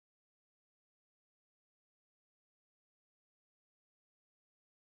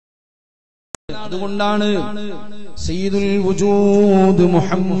അതുകൊണ്ടാണ് സയ്യിദുൽ വജൂദ്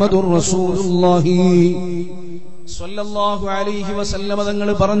മുഹമ്മദുർ റസൂലുള്ളാഹി സ്വല്ലല്ലാഹു അലൈഹി വസല്ലമ തങ്ങൾ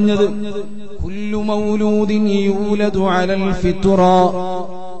പറഞ്ഞത് കുല്ലു മൗലൂദിൻ യൂലദു അലൽ ഫിത്ര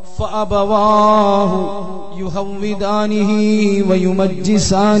ഫഅബവാഹു യുഹവ്വിദാനിഹി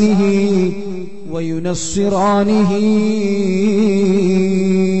വയുമജ്ജിസാനിഹി വയുനസ്സിറാനിഹി.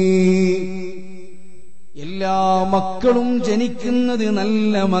 എല്ലാ മക്കളും ജനിക്കുന്നത്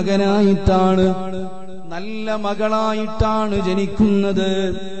നല്ല മകനായിട്ടാണ്, നല്ല മകളായിട്ടാണ് ജനിക്കുന്നത്.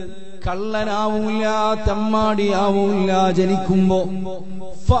 കള്ളനാവൂല, തെമ്മാടിയാവൂല ജനിക്കുമ്പോ.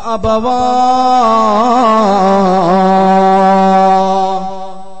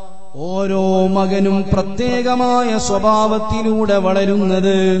 ഓരോ മകനും പ്രത്യേകമായ സ്വഭാവത്തിലൂടെ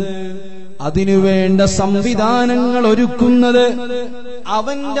വളരുന്നത്, അതിനുവേണ്ട സംവിധാനങ്ങൾ ഒരുക്കുന്നത്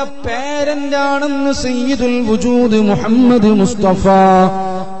അവന്റെ പേരന്റാണെന്ന് സയ്യിദുൽ വജൂദ് മുഹമ്മദ് മുസ്തഫ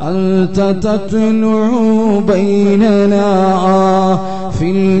അൻത തത്ലുഉ ബൈനനാ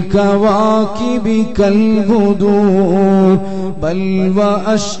ഫിൽ കവാകിബി കൽ ബുദൂർ ബൽ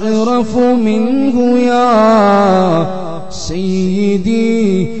വഅശ്റഫു മിൻഹു യാ സയ്യിദി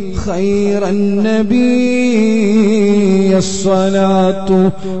ഖൈറൻ നബി അസ്സലാത്തു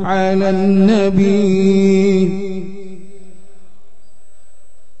അലൻ നബി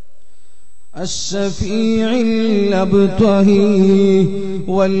الشفيع الأبتهي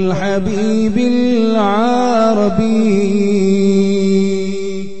والحبيب العربي.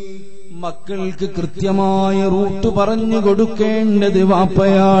 മക്കൾക്ക് കൃത്യമായ റൂട്ട് പറഞ്ഞു കൊടുക്കേണ്ടത്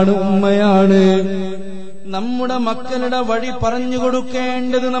വാപ്പയാണ്, ഉമ്മയാണ്. നമ്മുടെ മക്കളുടെ വഴി പറഞ്ഞു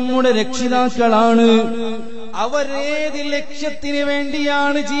കൊടുക്കേണ്ടത് നമ്മുടെ രക്ഷിതാക്കളാണ്. അവരേത് ലക്ഷ്യത്തിന്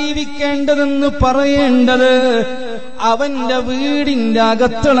വേണ്ടിയാണ് ജീവിക്കേണ്ടതെന്ന് പറയേണ്ടത് അവന്റെ വീടിന്റെ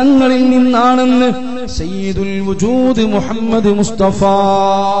അകത്തളങ്ങളിൽ നിന്നാണെന്ന് സയ്യിദുൽ വജൂദ് മുഹമ്മദ് മുസ്തഫ.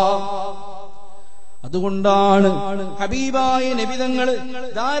 അതുകൊണ്ടാണ് ഹബീബായ നബി തങ്ങൾ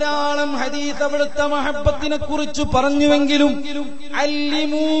ധാരാളം ഹദീസ് അവിടുത്തെ മഹബ്ബത്തിനെ കുറിച്ച് പറഞ്ഞുവെങ്കിലും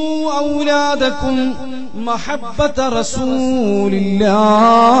അല്ലിമൂ ഔലാദകും മഹബ്ബത റസൂലില്ലാഹ്.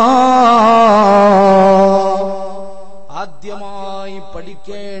 ആദ്യമായി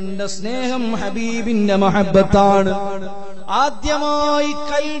പഠിക്കേണ്ട സ്നേഹം ഹബീബിന്റെ മഹബ്ബത്താണ്. ആദ്യമായി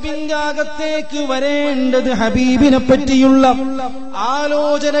കൽബിന്റെ അകത്തേക്ക് വരേണ്ടത് ഹബീബിനെ പറ്റിയുള്ള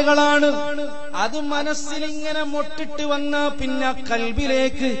ആലോചനകളാണ്. അത് മനസ്സിലിങ്ങനെ മൊട്ടിട്ട് വന്ന പിന്നെ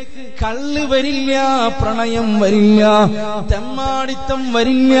കൽബിലേക്ക് കള്ള് വരില്ല, പ്രണയം വരില്ല, തെമ്മാടിത്തം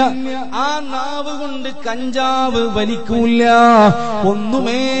വരില്ല. ആ നാവ് കൊണ്ട് കഞ്ചാവ് വലിക്കൂല,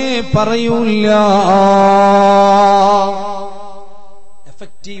 ഒന്നുമേ പറയൂല.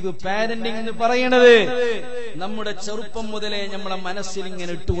 എഫക്റ്റീവ് പാരന്റിംഗ് എന്ന് പറയുന്നത് നമ്മുടെ ചെറുപ്പം മുതലേ നമ്മളെ മനസ്സിൽ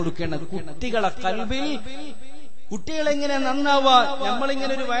ഇങ്ങനെ ഇട്ടുകൊടുക്കേണ്ട കുട്ടികളെ കൽബിൽ. കുട്ടികളെങ്ങനെ നന്നാവാൻ,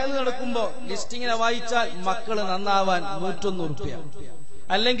 നമ്മളിങ്ങനെ ഒരു വയൽ നടക്കുമ്പോ ലിസ്റ്റ് ഇങ്ങനെ വായിച്ചാൽ മക്കള് നന്നാവാൻ 101 റുപ്യ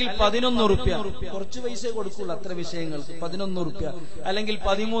അല്ലെങ്കിൽ 11 റുപ്യ, കുറച്ച് പൈസ കൊടുക്കുള്ളൂ അത്ര വിഷയങ്ങൾക്ക്. 11 റുപ്യ അല്ലെങ്കിൽ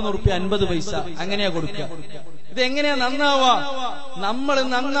 13 റുപ്യ 50 പൈസ അങ്ങനെയാ കൊടുക്കുക. ഇതെങ്ങനെയാ നന്നാവാ? നമ്മൾ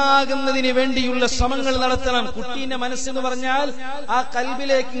നന്നാകുന്നതിന് വേണ്ടിയുള്ള ശ്രമങ്ങൾ നടത്തണം. കുട്ടീന്റെ മനസ്സെന്ന് പറഞ്ഞാൽ ആ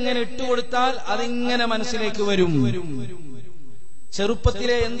കൽബിലേക്ക് ഇങ്ങനെ ഇട്ടുകൊടുത്താൽ അതിങ്ങനെ മനസ്സിലേക്ക് വരും.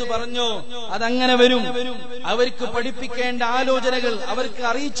 ചെറുപ്പത്തിലെ എന്തു പറഞ്ഞോ അതങ്ങനെ വരും. അവർക്ക് പഠിപ്പിക്കേണ്ട ആലോചനകൾ അവർക്ക്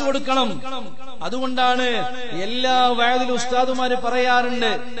അറിയിച്ചു കൊടുക്കണം. അതുകൊണ്ടാണ് എല്ലാ വയതിലും ഉസ്താദുമാര്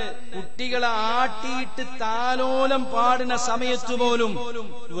പറയാറുണ്ട്, കുട്ടികളെ ആട്ടിയിട്ട് താലോലം പാടുന്ന സമയത്ത് പോലും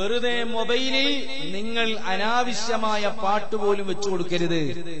വെറുതെ മൊബൈലിൽ നിങ്ങൾ അനാവശ്യമായ പാട്ടുപോലും വെച്ചു കൊടുക്കരുത്.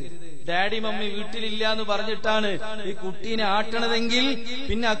 ഡാഡി മമ്മി വീട്ടിലില്ല എന്ന് പറഞ്ഞിട്ടാണ് ഈ കുട്ടീനെ ആട്ടണതെങ്കിൽ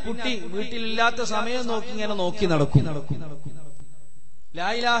പിന്നെ ആ കുട്ടി വീട്ടിലില്ലാത്ത സമയം നോക്കി ഇങ്ങനെ നോക്കി നടക്കും. ലാ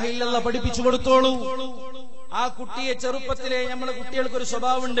ഇലാഹ ഇല്ലല്ലാഹ് പഠിപ്പിച്ചു കൊടുത്തോളൂ. ആ കുട്ടിയെ ചെറുപ്പത്തിലെ നമ്മളെ കുട്ടികൾക്കൊരു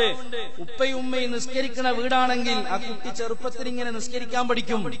സ്വഭാവമുണ്ട്, ഉപ്പയും ഉമ്മയും നിസ്കരിക്കണ വീടാണെങ്കിൽ ആ കുട്ടി ചെറുപ്പത്തിൽ ഇങ്ങനെ നിസ്കരിക്കാൻ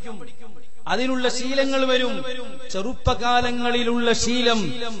പഠിക്കും. അതിനുള്ള ശീലങ്ങൾ വരും. ചെറുപ്പകാലങ്ങളിലുള്ള ശീലം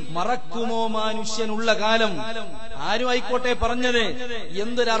മറക്കുമോ മനുഷ്യനുള്ള കാലം. ആരും ആയിക്കോട്ടെ പറഞ്ഞത്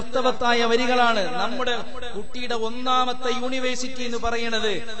എന്തൊരർത്ഥവത്തായ വരികളാണ്. നമ്മുടെ കുട്ടിയുടെ 1ാമത്തെ യൂണിവേഴ്സിറ്റി എന്ന്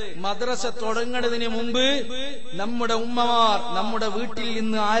പറയുന്നത് മദ്രസ തുടങ്ങുന്നതിന് മുമ്പ് നമ്മുടെ ഉമ്മമാർ നമ്മുടെ വീട്ടിൽ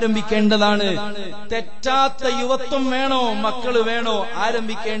നിന്ന് ആരംഭിക്കേണ്ടതാണ്. തെറ്റാത്ത യുവത്വം വേണോ മക്കള് വേണോ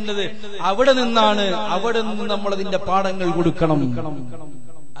ആരംഭിക്കേണ്ടത് അവിടെ നിന്നാണ്. അവിടെ നിന്ന് നമ്മൾ അതിന്റെ പാഠങ്ങൾ കൊടുക്കണം.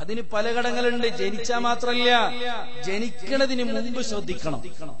 അതിന് പല ഘടകങ്ങളുണ്ട്. ജനിച്ചാൽ മാത്രല്ല, ജനിക്കണതിന് മുമ്പ് ശ്രദ്ധിക്കണം.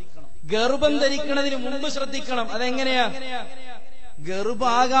 ഗർഭം ധരിക്കണതിന് മുമ്പ് ശ്രദ്ധിക്കണം. അതെങ്ങനെയാ?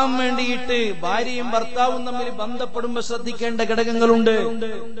 ഗർഭാകാൻ വേണ്ടിയിട്ട് ഭാര്യയും ഭർത്താവും തമ്മിൽ ബന്ധപ്പെടുമ്പോ ശ്രദ്ധിക്കേണ്ട ഘടകങ്ങളുണ്ട്.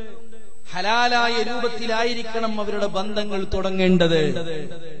 ഹലാലായ രൂപത്തിലായിരിക്കണം അവരുടെ ബന്ധങ്ങൾ തുടങ്ങേണ്ടത്.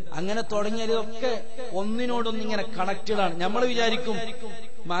 അങ്ങനെ തുടങ്ങിയതൊക്കെ ഒന്നിനോടൊന്നിങ്ങനെ കണക്റ്റഡ് ആണ്. നമ്മൾ വിചാരിക്കും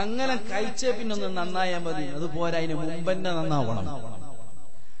മംഗലം കഴിച്ചേ പിന്നൊന്ന് നന്നായാൽ മതി, അതുപോലെ അതിന് മുമ്പന്നെ നന്നാവണം.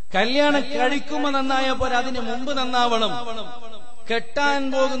 കല്യാണം കഴിക്കുമ്പോ നന്നായാൽ പോരാ, അതിന് മുമ്പ് നന്നാവണം. കെട്ടാൻ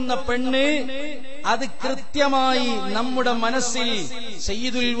പോകുന്ന പെണ്ണ് അത് കൃത്യമായി നമ്മുടെ മനസ്സിൽ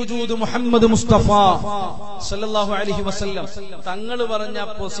സയ്യിദുൽ വജൂദ് മുഹമ്മദ് മുസ്തഫ സല്ലല്ലാഹു അലൈഹി വസല്ലം തങ്ങൾ പറഞ്ഞ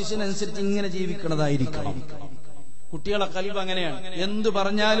പൊസിഷൻ അനുസരിച്ച് ഇങ്ങനെ ജീവിക്കുന്നതായിരിക്കണം. കുട്ടികളെ കൽബ് അങ്ങനെയാണ്, എന്തു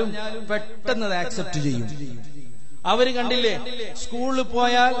പറഞ്ഞാലും പെട്ടെന്ന് അത് ആക്സെപ്റ്റ് ചെയ്യും. അവര് കണ്ടില്ലേ, സ്കൂളിൽ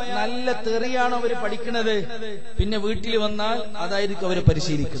പോയാൽ നല്ല തെറിയാണ് അവര് പഠിക്കുന്നത്, പിന്നെ വീട്ടിൽ വന്നാൽ അതായിരിക്കും അവര്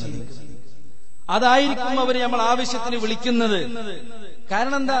പരിശീലിക്കുന്നത്, അതായിരിക്കും അവര് നമ്മൾ ആവശ്യത്തിന് വിളിക്കുന്നത്.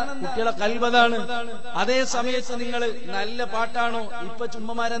 കാരണം എന്താ? കുട്ടികളെ കൽബതാണ്. അതേ സമയത്ത് നിങ്ങൾ നല്ല പാട്ടാണോ, ഇപ്പൊ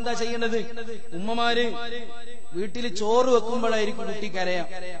ഉമ്മമാരെന്താ ചെയ്യണത്? ഉമ്മമാര് വീട്ടിൽ ചോറ് വെക്കുമ്പോഴായിരിക്കും കുട്ടി കരയാം.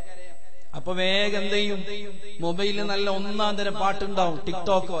 അപ്പൊ വേഗം എന്ത് ചെയ്യും? മൊബൈലിൽ നല്ല ഒന്നാം തരം പാട്ടുണ്ടാവും,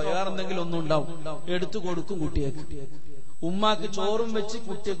 ടിക്ടോക്കോ വേറെന്തെങ്കിലും ഒന്നും ഉണ്ടാവും, എടുത്തു കൊടുക്കും കുട്ടിയേക്ക്. ഉമ്മാക്ക് ചോറും വെച്ച്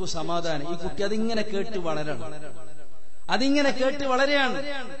കുട്ടിയേക്ക് സമാധാനം. ഈ കുട്ടി അതിങ്ങനെ കേട്ട് വളരണം, അതിങ്ങനെ കേട്ട് വളരെയാണ്.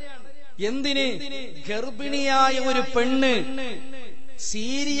 എന്തിന്? ഗർഭിണിയായ ഒരു പെണ്ണ്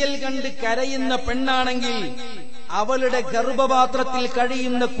സീരിയൽ കണ്ട് കരയുന്ന പെണ്ണാണെങ്കിൽ അവളുടെ ഗർഭപാത്രത്തിൽ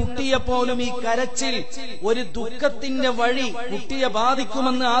കഴിയുന്ന കുട്ടിയെപ്പോലും ഈ കരച്ചിൽ ഒരു ദുഃഖത്തിന്റെ വഴി കുട്ടിയെ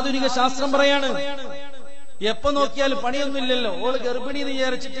ബാധിക്കുമെന്ന് ആധുനിക ശാസ്ത്രം പറയാണ്. എപ്പോ നോക്കിയാലും പണിയൊന്നുമില്ലല്ലോ, ഓള് ഗർഭിണി എന്ന്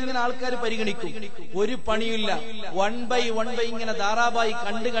വിചാരിച്ചിട്ട് ഇങ്ങനെ ആൾക്കാർ പരിഗണിക്കും. ഒരു പണിയില്ല, 1 by 1 ഇങ്ങനെ ധാരാവായി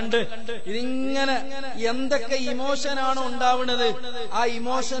കണ്ട് ഇതിങ്ങനെ എന്തൊക്കെ ഇമോഷനാണോ ഉണ്ടാവുന്നത്, ആ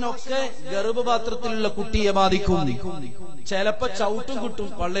ഇമോഷനൊക്കെ ഗർഭപാത്രത്തിലുള്ള കുട്ടിയെ ബാധിക്കും. ചിലപ്പോ ചവിട്ടും കിട്ടും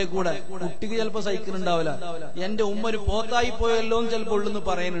പള്ളേ കൂടെ, കുട്ടിക്ക് ചിലപ്പോ സഹിക്കുന്നുണ്ടാവില്ല. എന്റെ ഉമ്മ ഒരു പോത്തായി പോയല്ലോ എന്ന് ചിലപ്പോൾ ഉള്ളെന്ന്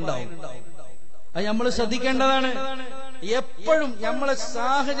പറയാനുണ്ടാവും. അത് നമ്മൾ ശ്രദ്ധിക്കേണ്ടതാണ്. എപ്പോഴും നമ്മളെ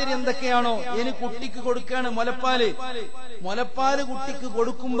സാഹചര്യം എന്തൊക്കെയാണോ, ഇനി കുട്ടിക്ക് കൊടുക്കാണ് മുലപ്പാല് കുട്ടിക്ക്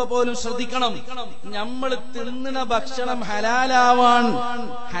കൊടുക്കുമ്പോ പോലും ശ്രദ്ധിക്കണം, നമ്മൾ തിന്നുന്ന ഭക്ഷണം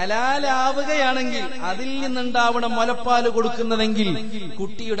ഹലാലാവുകയാണെങ്കിൽ അതിൽ നിന്നുണ്ടാവണം മുലപ്പാല് കൊടുക്കുന്നതെങ്കിൽ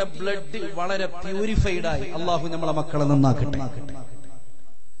കുട്ടിയുടെ ബ്ലഡ് വളരെ പ്യൂരിഫൈഡായി. അള്ളാഹു നമ്മളെ മക്കളെ നന്നാക്കട്ടെ.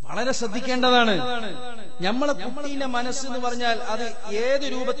 വളരെ ശ്രദ്ധിക്കേണ്ടതാണ്. നമ്മളെ കുട്ടീന്റെ മനസ്സെന്ന് പറഞ്ഞാൽ അത് ഏത്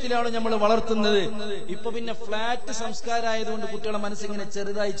രൂപത്തിലാണ് നമ്മൾ വളർത്തുന്നത്. ഇപ്പൊ പിന്നെ ഫ്ലാറ്റ് സംസ്കാരമായതുകൊണ്ട് കുട്ടികളുടെ മനസ്സിങ്ങനെ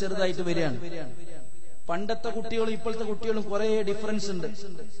ചെറുതായിട്ട് വരികയാണ്. പണ്ടത്തെ കുട്ടികളും ഇപ്പോഴത്തെ കുട്ടികളും കുറെ ഡിഫറൻസ് ഉണ്ട്.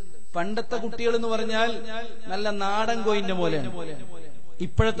 പണ്ടത്തെ കുട്ടികൾ എന്ന് പറഞ്ഞാൽ നല്ല നാടൻ കോഴിന്റെ പോലെയാണ്.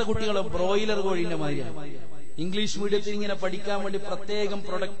 ഇപ്പോഴത്തെ കുട്ടികൾ ബ്രോയിലർ കോഴിന്റെ മാതിരിയാണ്. ഇംഗ്ലീഷ് മീഡിയത്തിൽ ഇങ്ങനെ പഠിക്കാൻ വേണ്ടി പ്രത്യേകം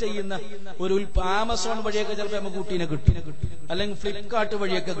പ്രൊഡക്റ്റ് ചെയ്യുന്ന ഒരു ആമസോൺ വഴിയൊക്കെ ചിലപ്പോൾ നമുക്ക് കുട്ടീനെ കിട്ടും, അല്ലെങ്കിൽ ഫ്ലിപ്കാർട്ട്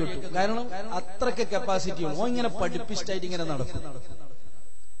വഴിയൊക്കെ കിട്ടും. കാരണം അത്രയ്ക്ക് കപ്പാസിറ്റി ഉള്ളൂ. ഇങ്ങനെ പഠിപ്പിച്ചിട്ടായിട്ട് ഇങ്ങനെ നടക്കും.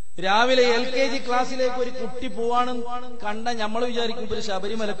 രാവിലെ LKG ക്ലാസ്സിലേക്ക് ഒരു കുട്ടി പോവാണ് കണ്ട നമ്മൾ വിചാരിക്കും ഒരു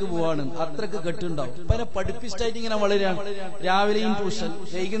ശബരിമലക്ക് പോവാണ്, അത്രയ്ക്ക് കെട്ടുണ്ടാവും. പിന്നെ പഠിപ്പിച്ചിട്ടായിട്ട് ഇങ്ങനെ വളരാണ്. രാവിലെയും ട്യൂഷൻ,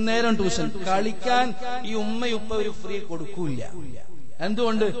 വൈകുന്നേരം ട്യൂഷൻ. കളിക്കാൻ ഈ ഉമ്മയുപ്പ ഒരു ഫ്രീ കൊടുക്കൂല.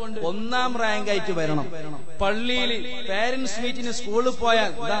 എന്തുകൊണ്ട്? 1ാം റാങ്ക് ആയിട്ട് വരണം. പള്ളിയിൽ പേരന്റ്സ് മീറ്റിന് സ്കൂളിൽ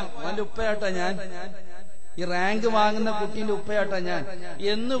പോയാൽ അവന്റെ ഉപ്പയാട്ടാ ഞാൻ, ഈ റാങ്ക് വാങ്ങുന്ന കുട്ടീന്റെ ഉപ്പയാട്ടാ ഞാൻ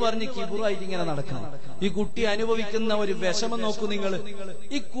എന്ന് പറഞ്ഞ് കിബുറായിട്ട് ഇങ്ങനെ നടക്കണം. ഈ കുട്ടി അനുഭവിക്കുന്ന ഒരു വിഷമം നോക്കൂ നിങ്ങൾ.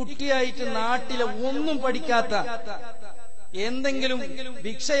 ഈ കുട്ടിയായിട്ട് നാട്ടിലെ ഒന്നും പഠിക്കാത്ത എന്തെങ്കിലും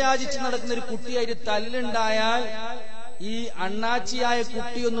ഭിക്ഷയാചിച്ച് നടക്കുന്ന ഒരു കുട്ടിയായിട്ട് തല്ലുണ്ടായാൽ ഈ അണ്ണാച്ചിയായ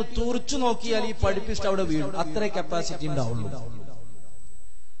കുട്ടിയൊന്ന് തുറച്ചു നോക്കിയാൽ ഈ പഠിപ്പിച്ചിട്ട് അവിടെ വീഴും. അത്രേ കപ്പാസിറ്റി ഉണ്ടാവുള്ളൂ.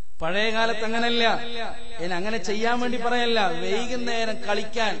 പഴയ കാലത്ത് അങ്ങനല്ല. അങ്ങനെ ചെയ്യാൻ വേണ്ടി പറയല്ല, വൈകുന്നേരം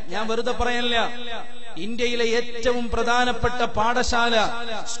കളിക്കാൻ. ഞാൻ വെറുതെ പറയല്ല. ഇന്ത്യയിലെ ഏറ്റവും പ്രധാനപ്പെട്ട പാഠശാല,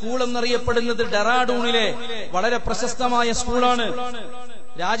 സ്കൂൾ എന്നറിയപ്പെടുന്നത് ഡെറാഡൂണിലെ വളരെ പ്രശസ്തമായ സ്കൂളാണ്.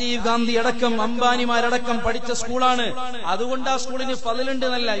 രാജീവ് ഗാന്ധി അടക്കം അംബാനിമാരടക്കം പഠിച്ച സ്കൂളാണ്. അതുകൊണ്ട് ആ സ്കൂളിന് ഫളിലുണ്ട്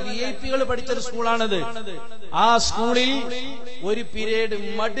എന്നല്ല, VIP പഠിച്ചൊരു സ്കൂളാണത്. ആ സ്കൂളിൽ ഒരു പീരീഡ്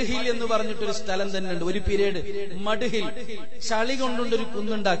മഡ്ഹിൽ എന്ന് പറഞ്ഞിട്ടൊരു സ്ഥലം തന്നെ ഉണ്ട്. ഒരു പീരീഡ് മഡ്ഹിൽ, ചളി കൊണ്ടുണ്ടൊരു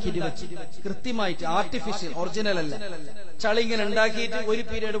കുന്നുണ്ടാക്കിയിട്ട് വെച്ച് കൃത്യമായിട്ട്, ആർട്ടിഫിഷ്യൽ, ഒറിജിനൽ അല്ല, ചളി ഇങ്ങനെ ഉണ്ടാക്കിയിട്ട് ഒരു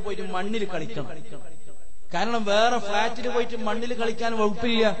പീരീഡ് പോയിട്ട് മണ്ണിൽ കളിക്കണം. കാരണം വേറെ ഫ്ലാറ്റിൽ പോയിട്ട് മണ്ണിൽ കളിക്കാൻ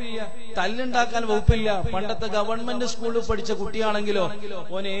വകുപ്പില്ല, തല്ലുണ്ടാക്കാൻ വകുപ്പില്ല. പണ്ടത്തെ ഗവൺമെന്റ് സ്കൂളിൽ പഠിച്ച കുട്ടിയാണെങ്കിലോ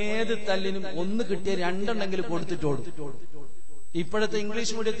ഓൻ ഏത് തല്ലിനും ഒന്ന് കിട്ടിയ 2 കൊടുത്തിട്ടോടും. ഇപ്പോഴത്തെ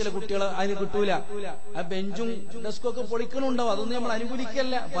ഇംഗ്ലീഷ് മീഡിയത്തിലെ കുട്ടികൾ അതിന് കിട്ടൂല. ആ ബെഞ്ചും ഡെസ്കും ഒക്കെ പൊളിക്കണുണ്ടാവും. അതൊന്നും നമ്മൾ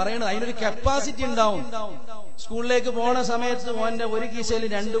അനുകൂലിക്കല്ല പറയണത്. അതിനൊരു കപ്പാസിറ്റി ഉണ്ടാവും. സ്കൂളിലേക്ക് പോണ സമയത്ത് ഓന്റെ ഒരു കീശയിൽ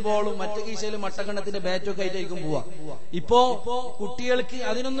 2 ബോളും മറ്റേ കീശയിൽ മട്ടക്കണ്ണത്തിന്റെ ബാറ്റൊക്കെ ആയിട്ടായിരിക്കും പോവാ. ഇപ്പോ കുട്ടികൾക്ക്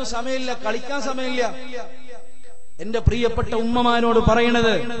അതിനൊന്നും സമയമില്ല, കളിക്കാൻ സമയമില്ല. എന്റെ പ്രിയപ്പെട്ട ഉമ്മമാരോട്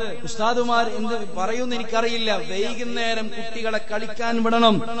പറയണത്, ഉസ്താദുമാർ എന്ത് പറയുമെന്ന് എനിക്കറിയില്ല, വൈകുന്നേരം കുട്ടികളെ കളിക്കാൻ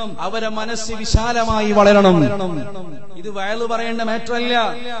വിടണം. അവരെ മനസ്സ് വിശാലമായി വളരണം. ഇത് വയല് പറയേണ്ട മാറ്ററല്ല,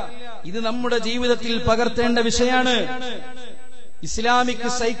 ഇത് നമ്മുടെ ജീവിതത്തിൽ പകർത്തേണ്ട വിഷയമാണ്. ഇസ്ലാമിക്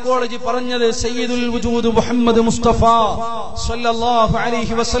സൈക്കോളജി പറഞ്ഞത് സയ്യിദുൽ വജൂദ് മുഹമ്മദ് മുസ്തഫ സല്ലല്ലാഹു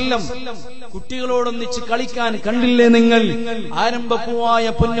അലൈഹി വസല്ലം കുട്ടികളോടൊന്നിച്ച് കളിക്കാൻ കണ്ടില്ലേ നിങ്ങൾ? ആരംഭപ്പൂവായ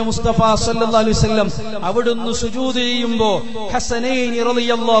പൊന്നു മുസ്തഫ സല്ലല്ലാഹു അലൈഹി വസല്ലം അവിടുന്ന് സുജൂദ് ചെയ്യുമ്പോ ഹസനൈനി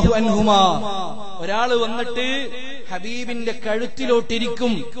റളിയല്ലാഹു അൻഹുമാ ഒരാള് വന്നിട്ട് ഹബീബിന്റെ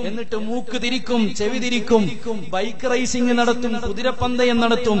കഴുത്തിലോട്ടിരിക്കും, എന്നിട്ട് മൂക്ക് തിരിക്കും, ചെവി തിരിക്കും, ബൈക്ക് റേസിംഗ് നടത്തും, കുതിരപ്പന്തയം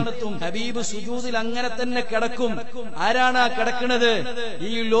നടത്തും. ഹബീബ് സുജൂദിൽ അങ്ങനെ തന്നെ കിടക്കും. ആരാണ് ആ കിടക്കുന്നത്?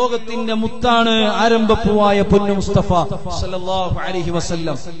 ഈ ലോകത്തിന്റെ മുത്താണ് ആരംഭപ്പൂവായ പൊന്നു മുസ്തഫ സല്ലല്ലാഹു അലൈഹി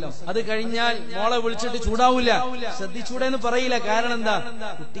വസല്ലം. അത് കഴിഞ്ഞാൽ മോളെ വിളിച്ചിട്ട് ചൂടാവൂല, ശ്രദ്ധിച്ചൂടെന്ന് പറയില്ല. കാരണം എന്താ?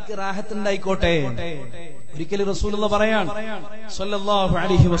 കുട്ടിക്ക് റാഹത്തുണ്ടായിക്കോട്ടെ. ഒരിക്കലും റസൂലുള്ള പറയാണ് സല്ലല്ലാഹു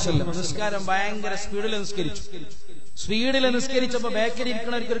അലൈഹി വസല്ലം, നിസ്കാരം ഭയങ്കര സ്പീഡിൽ നിസ്കരിച്ചു. സ്പീഡിൽ നിസ്കരിച്ചപ്പോ ബാക്കിൽ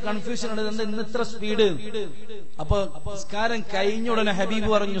ഇരിക്കണവർക്ക് ഒരു കൺഫ്യൂഷൻ ഉണ്ട്, എന്താ ഇന്ന് ഇത്ര സ്പീഡ്? അപ്പൊ നിസ്കാരം കഴിഞ്ഞ ഉടനെ ഹബീബ്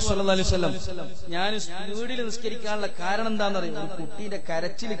പറഞ്ഞു സല്ലല്ലാഹു അലൈഹി വസല്ലം, ഞാൻ സ്പീഡിൽ നിസ്കരിക്കാനുള്ള കാരണം എന്താണെന്നറിയും? ഒരു കുട്ടീന്റെ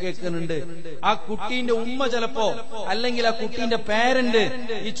കരച്ചിൽ കേൾക്കുന്നുണ്ട്. ആ കുട്ടീന്റെ ഉമ്മ ചിലപ്പോ അല്ലെങ്കിൽ ആ കുട്ടീന്റെ പേരന്റ്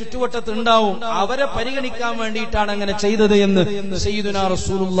ഈ ചുറ്റുവട്ടത്ത് ഉണ്ടാവും. അവരെ പരിഗണിക്കാൻ വേണ്ടിയിട്ടാണ് അങ്ങനെ ചെയ്തത് എന്ന് സയ്യിദുനാ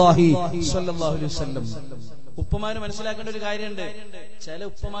റസൂലുള്ളാഹി സ്വല്ലല്ലാഹു അലൈഹി വസല്ലം. ഉപ്പമാര് മനസ്സിലാക്കേണ്ട ഒരു കാര്യമുണ്ട്. ചില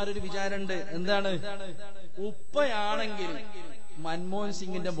ഉപ്പമാരൊരു വിചാരമുണ്ട്, എന്താണ്? ഉപ്പയാണെങ്കിൽ മൻമോഹൻ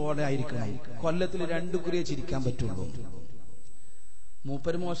സിംഗിന്റെ പോലെ ആയിരിക്കണം, കൊല്ലത്തിൽ 2 കുറിയെ ചിരിക്കാൻ പറ്റുള്ളൂ.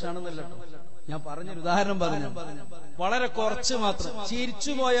 മൂപ്പര് മോശാണെന്നല്ല, ഞാൻ പറഞ്ഞൊരു ഉദാഹരണം പറഞ്ഞു, വളരെ കുറച്ച് മാത്രം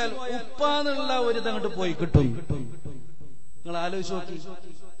ചിരിച്ചു പോയാൽ ഉപ്പാന്നുള്ള ഒരു ഇതങ്ങോട്ട് പോയി കിട്ടും. നിങ്ങൾ ആലോചിച്ച് നോക്കി,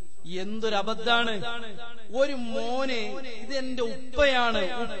 എന്തൊരു അബദ്ധാണ്. ഒരു മോനെ ഇതെന്റെ ഉപ്പയാണ്,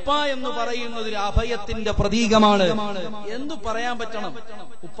 ഉപ്പ എന്ന് പറയുന്നത് ഒരു അഭയത്തിന്റെ പ്രതീകമാണ്. എന്തു പറയാൻ പറ്റണം?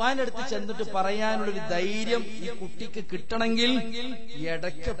 ഉപ്പാന്റെ അടുത്ത് ചെന്നിട്ട് പറയാനുള്ളൊരു ധൈര്യം ഈ കുട്ടിക്ക് കിട്ടണമെങ്കിൽ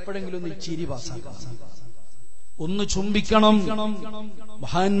ഇടയ്ക്കെപ്പോഴെങ്കിലും ഒന്ന് ചിരി പാസാക്കണം, ഒന്ന് ചുംബിക്കണം.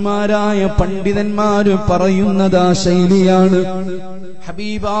 മഹാന്മാരായ പണ്ഡിതന്മാര് പറയുന്നതാ ശൈലിയാണ്.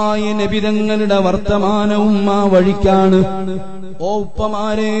 ഹബീബായ നബിതങ്ങളുടെ വർത്തമാനവും ആ വഴിക്കാണ്. ഓ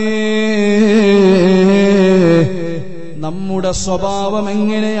ഉപ്പമാരേ, നമ്മുടെ സ്വഭാവം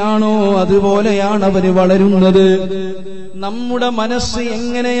എങ്ങനെയാണോ അതുപോലെയാണ് അവര് വളരുന്നത്. നമ്മുടെ മനസ്സ്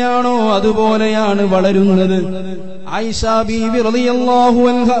എങ്ങനെയാണോ അതുപോലെയാണ് വളരുന്നത്. ആയിഷ ബീവി റളിയല്ലാഹു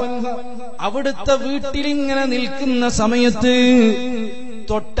അൻഹ അവിടുത്തെ വീട്ടിലിങ്ങനെ നിൽക്കുന്ന സമയത്ത്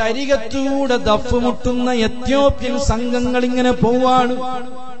തൊട്ടരികത്തൂടെ ദഫ് മുട്ടുന്ന എത്യോപ്യൻ സംഘങ്ങൾ ഇങ്ങനെ പോവാണ്.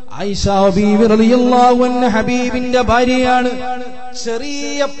 ആയിഷ ബീവി റളിയല്ലാഹു അൻഹ ഹബീബിന്റെ ഭാര്യയാണ്,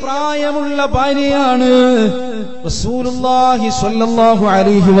 ചെറിയ പ്രായമുള്ള ഭാര്യയാണ്. റസൂലുള്ളാഹി സ്വല്ലല്ലാഹു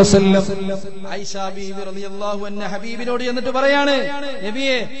അലൈഹി വസല്ലം ആയിഷ ബീവി റളിയല്ലാഹു അൻഹ ഹബീബിനോട് എന്നിട്ട് പറയാണ്,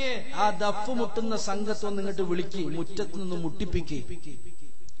 നബിയെ, ആ ദഫ് മുട്ടുന്ന സംഘത്തെ ഒന്ന് ഇങ്ങോട്ട് വിളിക്ക്, മുറ്റത്ത് നിന്ന് മുട്ടിപ്പിക്ക്.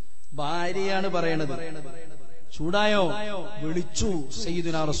 ഭാര്യയാണ് പറയണത്. ചൂടായോ? വിളിച്ചു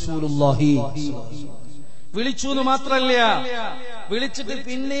സയ്യിദുനാ റസൂലുള്ളാഹി. വിളിച്ചു എന്ന് മാത്രല്ല, വിളിച്ചിട്ട്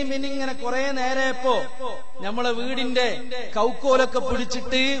പിന്നെയും ഇങ്ങനെ കുറെ നേരപ്പോ നമ്മളെ വീടിന്റെ കൗക്കോലൊക്കെ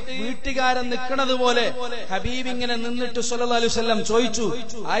പിടിച്ചിട്ട് വീട്ടുകാരൻ നിൽക്കണത് പോലെ ഹബീബ് ഇങ്ങനെ നിന്നിട്ട് സല്ലല്ലാഹു അലൈഹി വസല്ലം ചോദിച്ചു,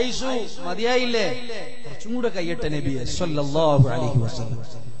 ആയിഷു മതിയായില്ലേ? കുറച്ചും കൂടെ കഴിയട്ടെ നബിയെ സല്ലല്ലാഹു അലൈഹി വസല്ലം.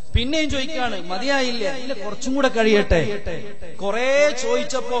 പിന്നെയും ചോദിക്കാണ്, മതിയായില്ല? ഇല്ല, കുറച്ചും കൂടെ കഴിയട്ടെ. കുറെ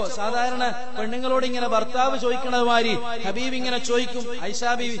ചോദിച്ചപ്പോ സാധാരണ പെണ്ണുങ്ങളോട് ഇങ്ങനെ ഭർത്താവ് ചോദിക്കണത് മാതിരി ഹബീബ് ഇങ്ങനെ ചോദിക്കും,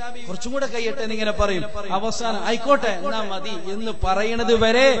 ആയിഷാ ബീവി കുറച്ചും കൂടെ കഴിയട്ടെ എന്നിങ്ങനെ പറയും. അവസാനം ആയിക്കോട്ടെ എന്നാ മതി എന്ന് പറയണത്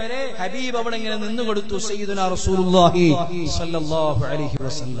വരെ ഹബീബ് അവിടെ ഇങ്ങനെ നിന്നുകൊടുത്തു സയ്യിദുനാ റസൂലുള്ളാഹി സ്വല്ലല്ലാഹു അലൈഹി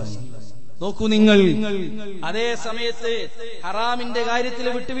വസല്ലം. നോക്കൂ നിങ്ങൾ, അതേ സമയത്ത് ഹറാമിന്റെ കാര്യത്തിൽ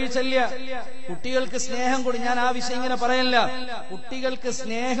വിട്ടുവീഴ്ചയില്ല. കുട്ടികൾക്ക് സ്നേഹം ഞാൻ ആ വിഷയം ഇങ്ങനെ പറയല്ല. കുട്ടികൾക്ക്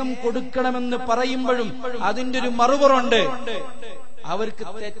സ്നേഹം കൊടുക്കണമെന്ന് പറയുമ്പോഴും അതിന്റെ ഒരു മറുപുറമുണ്ട്. അവർക്ക്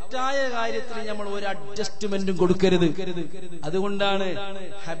തെറ്റായ കാര്യത്തിൽ നമ്മൾ ഒരു അഡ്ജസ്റ്റ്മെന്റും കൊടുക്കരുത്. അതുകൊണ്ടാണ്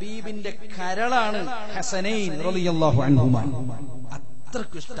ഹബീബിന്റെ കരളാണ് ഹസനൈൻ റളിയല്ലാഹു അൻഹുമാ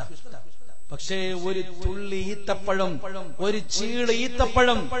അത്രയ്ക്ക് ഇഷ്ടം. പക്ഷേ ഒരു തുള്ളി ഈത്തപ്പഴം, ഒരു ചീള്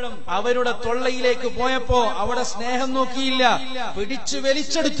ഈത്തപ്പഴം അവരുടെ തൊള്ളയിലേക്ക് പോയപ്പോ അവിടെ സ്നേഹം നോക്കിയില്ല, പിടിച്ചു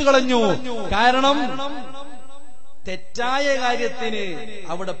വലിച്ചെടുത്തു കളഞ്ഞു. കാരണം തെറ്റായ കാര്യത്തിന്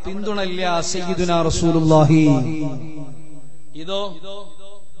അവിടെ പിന്തുണയില്ല സയ്യിദുനാ റസൂലുള്ളാഹി. ഇതോ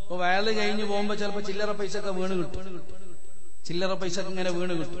ഇപ്പൊ വയല് കഴിഞ്ഞു പോകുമ്പോ ചിലപ്പോ ചില്ലറ പൈസ ഒക്കെ വീണ് കിട്ടും. ചില്ലറ പൈസ ഇങ്ങനെ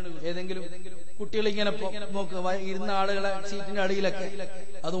വീണ് കിട്ടും. ഏതെങ്കിലും കുട്ടികൾ ഇങ്ങനെ ഇരുന്ന ആളുകളെ സീറ്റിന്റെ അടിയിലൊക്കെ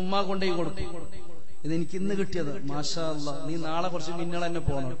അത് ഉമ്മ കൊണ്ടുപോയി കൊടുക്കും. ഇത് എനിക്ക് ഇന്ന് കിട്ടിയത്, മാഷാ അല്ലാഹ്, നീ നാളെ കുറച്ച് മിന്നൽ തന്നെ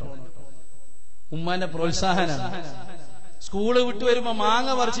പോകണം കേട്ടോ. ഉമ്മാന്റെ പ്രോത്സാഹനാണ്. സ്കൂള് വിട്ടു വരുമ്പോ മാങ്ങ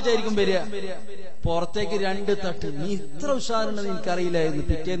പറിച്ചിട്ടായിരിക്കും വരിക. പുറത്തേക്ക് 2 തട്ട്, നീ ഇത്ര ഉഷാറുണ്ടെന്ന് എനിക്കറിയില്ലായിരുന്നു.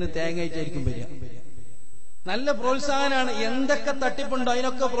 പിറ്റേന്ന് തേങ്ങയായിട്ടായിരിക്കും വരിക. നല്ല പ്രോത്സാഹനാണ്. എന്തൊക്കെ തട്ടിപ്പുണ്ടോ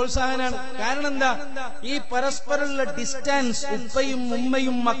അതിനൊക്കെ പ്രോത്സാഹനാണ്. കാരണം എന്താ? ഈ പരസ്പരമുള്ള ഡിസ്റ്റൻസ്, ഉപ്പയും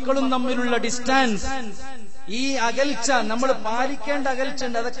ഉമ്മയും മക്കളും തമ്മിലുള്ള ഡിസ്റ്റൻസ് ഈ അകൽച്ച നമ്മൾ പാലിക്കേണ്ട അകൽച്ച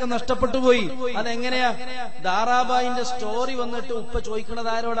ഉണ്ട്, അതൊക്കെ നഷ്ടപ്പെട്ടു പോയി. അതെങ്ങനെയാ? ദാറാബായിന്റെ സ്റ്റോറി വന്നിട്ട് ഉപ്പ ചോദിക്കണത്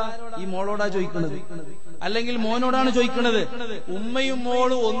ആരോടാ? ഈ മോളോടാ ചോദിക്കണത്, അല്ലെങ്കിൽ മോനോടാണ് ചോദിക്കണത്. ഉമ്മയും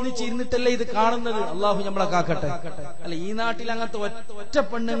മോളും ഒന്നിച്ചിരുന്നിട്ടല്ലേ ഇത് കാണുന്നത്. അള്ളാഹു നമ്മളെ കാക്കട്ടെ. അല്ല, ഈ നാട്ടിൽ അങ്ങനത്തെ ഒറ്റ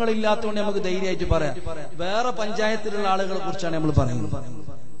പെണ്ണുങ്ങളില്ലാത്തതുകൊണ്ട് നമുക്ക് ധൈര്യമായിട്ട് പറയാം. വേറെ പഞ്ചായത്തിലുള്ള ആളുകളെ കുറിച്ചാണ് നമ്മൾ പറയുന്നത്.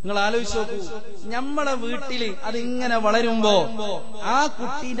 നിങ്ങൾ ആലോചിച്ച് നോക്കൂ, നമ്മളെ വീട്ടില് അതിങ്ങനെ വളരുമ്പോ ആ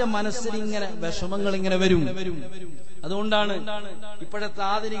കുട്ടീന്റെ മനസ്സിൽ ഇങ്ങനെ വിഷമങ്ങൾ ഇങ്ങനെ വരും. അതുകൊണ്ടാണ് ഇപ്പോഴത്തെ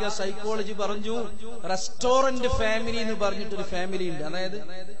ആധുനിക സൈക്കോളജി പറഞ്ഞു, റെസ്റ്റോറന്റ് ഫാമിലി എന്ന് പറഞ്ഞിട്ടൊരു ഫാമിലി ഉണ്ട്. അതായത്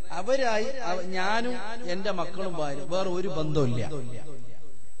അവരായി ഞാനും എന്റെ മക്കളും ഭാര്യ, വേറെ ഒരു ബന്ധമില്ല.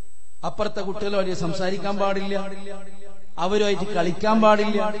 അപ്പുറത്തെ കുട്ടികളുമായിട്ട് സംസാരിക്കാൻ പാടില്ല, അവരുമായിട്ട് കളിക്കാൻ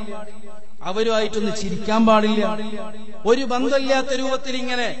പാടില്ല, അവരുമായിട്ടൊന്ന് ചിരിക്കാൻ പാടില്ല, ഒരു ബന്ധമില്ലാത്ത രൂപത്തിൽ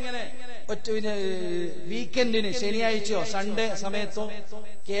ഇങ്ങനെ ഒറ്റ വീക്കെൻഡിന് ശനിയാഴ്ചയോ സൺഡേ സമയത്തോ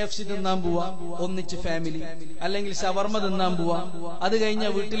KFC തിന്നാൻ പോവാ ഒന്നിച്ച് ഫാമിലി, അല്ലെങ്കിൽ ഷവർമ തിന്നാൻ പോവാ. അത് കഴിഞ്ഞ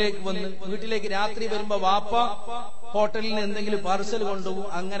വീട്ടിലേക്ക് രാത്രി വരുമ്പോ വാപ്പ ഹോട്ടലിൽ നിന്ന് എന്തെങ്കിലും പാർസൽ കൊണ്ടുപോകും.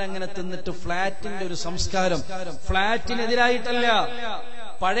 അങ്ങനെ തിന്നിട്ട് ഫ്ളാറ്റിന്റെ ഒരു സംസ്കാരം, ഫ്ളാറ്റിനെതിരായിട്ടല്ല,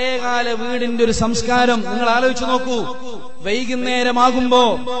 പഴയകാല വീടിന്റെ ഒരു സംസ്കാരം. നിങ്ങൾ ആലോചിച്ചു നോക്കൂ, വൈകുന്നേരമാകുമ്പോ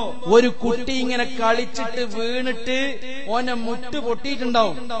ഒരു കുട്ടി ഇങ്ങനെ കളിച്ചിട്ട് വീണിട്ട് ഓനെ മുട്ട്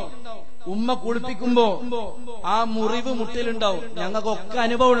പൊട്ടിയിട്ടുണ്ടാവും. ഉമ്മ കുളിപ്പിക്കുമ്പോ ആ മുറിവ് മുട്ടിലുണ്ടാവും. ഞങ്ങൾക്കൊക്കെ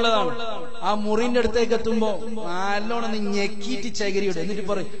അനുഭവം ഉള്ളതാണ്. ആ മുറിന്റെ അടുത്തേക്ക് എത്തുമ്പോ നല്ലോണം ഞെക്കിയിട്ട് ചകിരിയുടെ, എന്നിട്ട്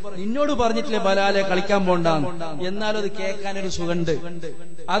പറയും നിന്നോട് പറഞ്ഞിട്ടില്ലേ ബലാലെ കളിക്കാൻ പോണ്ടാന്ന്. എന്നാലും അത് കേൾക്കാനൊരു സുഖമുണ്ട്,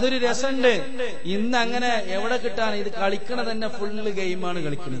 അതൊരു രസമുണ്ട്. ഇന്ന് അങ്ങനെ എവിടെ കിട്ടാൻ? ഇത് കളിക്കണ തന്നെ ഫുള്ള് ഗെയിമാണ്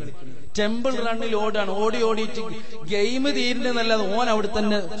കളിക്കുന്നത്. ടെമ്പിൾ റണ്ണിൽ ഓടാണ്, ഓടിയിട്ട് ഗെയിം തീരുന്നതല്ലാതെ ഓൻ അവിടെ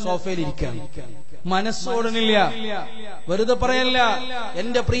തന്നെ സോഫയിൽ ഇരിക്കാൻ മനസ്സോടണില്ല. വെറുതെ പറയല്ല.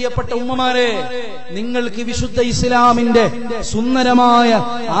 എന്റെ പ്രിയപ്പെട്ട ഉമ്മമാരെ, നിങ്ങൾക്ക് വിശുദ്ധ ഇസ്ലാമിന്റെ സുന്ദരമായ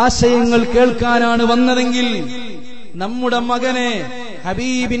ആശയങ്ങൾ കേൾക്കാനാണ് വന്നതെങ്കിൽ നമ്മുടെ മകനെ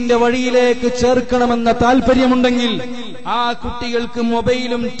ഹബീബിന്റെ വഴിയിലേക്ക് ചേർക്കണമെന്ന താല്പര്യമുണ്ടെങ്കിൽ ആ കുട്ടികൾക്ക്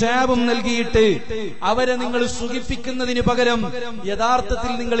മൊബൈലും ടാബും നൽകിയിട്ട് അവരെ നിങ്ങൾ സുഖിപ്പിക്കുന്നതിന് പകരം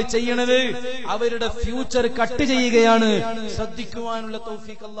യഥാർത്ഥത്തിൽ നിങ്ങൾ ചെയ്യണത് അവരുടെ ഫ്യൂച്ചർ കട്ട് ചെയ്യുകയാണ്. ശ്രദ്ധിക്കുവാനുള്ള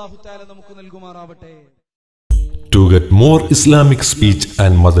തൗഫീഖ് അല്ലാഹു തആല നമുക്ക് നൽകുമാറാവട്ടെ. To get more Islamic speech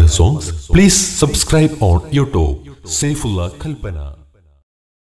and mother songs, please subscribe on YouTube. SAIFULLA KALPANA.